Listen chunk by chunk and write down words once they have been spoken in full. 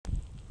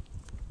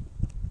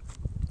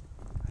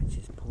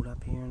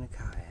up here in a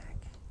kayak,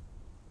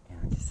 and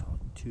I just saw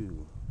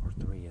 2 or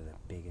 3 of the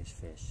biggest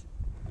fish.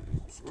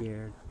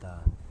 Scared the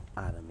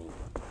out of me.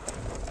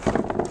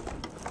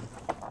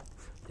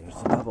 There's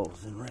the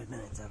bubbles and red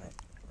minutes of it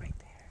right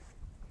there.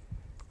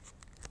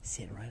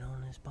 Sitting right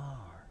on this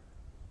bar.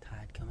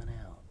 Tide coming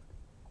out.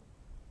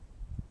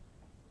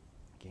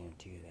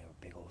 Guarantee you they were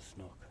big old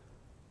snook.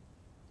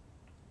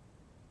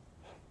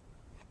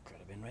 Could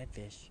have been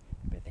redfish,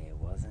 but there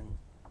wasn't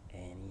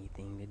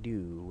anything to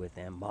do with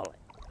them mullet.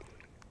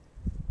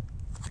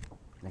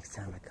 Next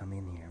time I come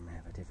in here, I'm gonna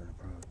have a different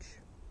approach.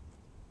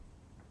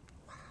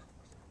 Wow,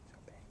 so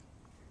big.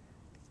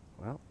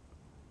 Well,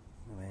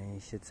 they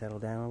should settle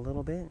down a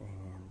little bit,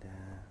 and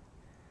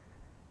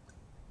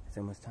it's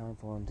almost time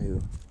for them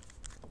to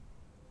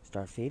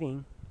start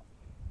feeding.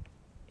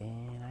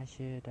 And I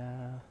should,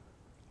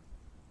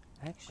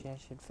 actually, I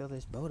should fill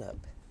this boat up.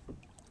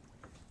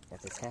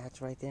 Got this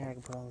hatch right there I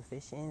can put all the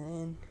fish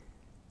in.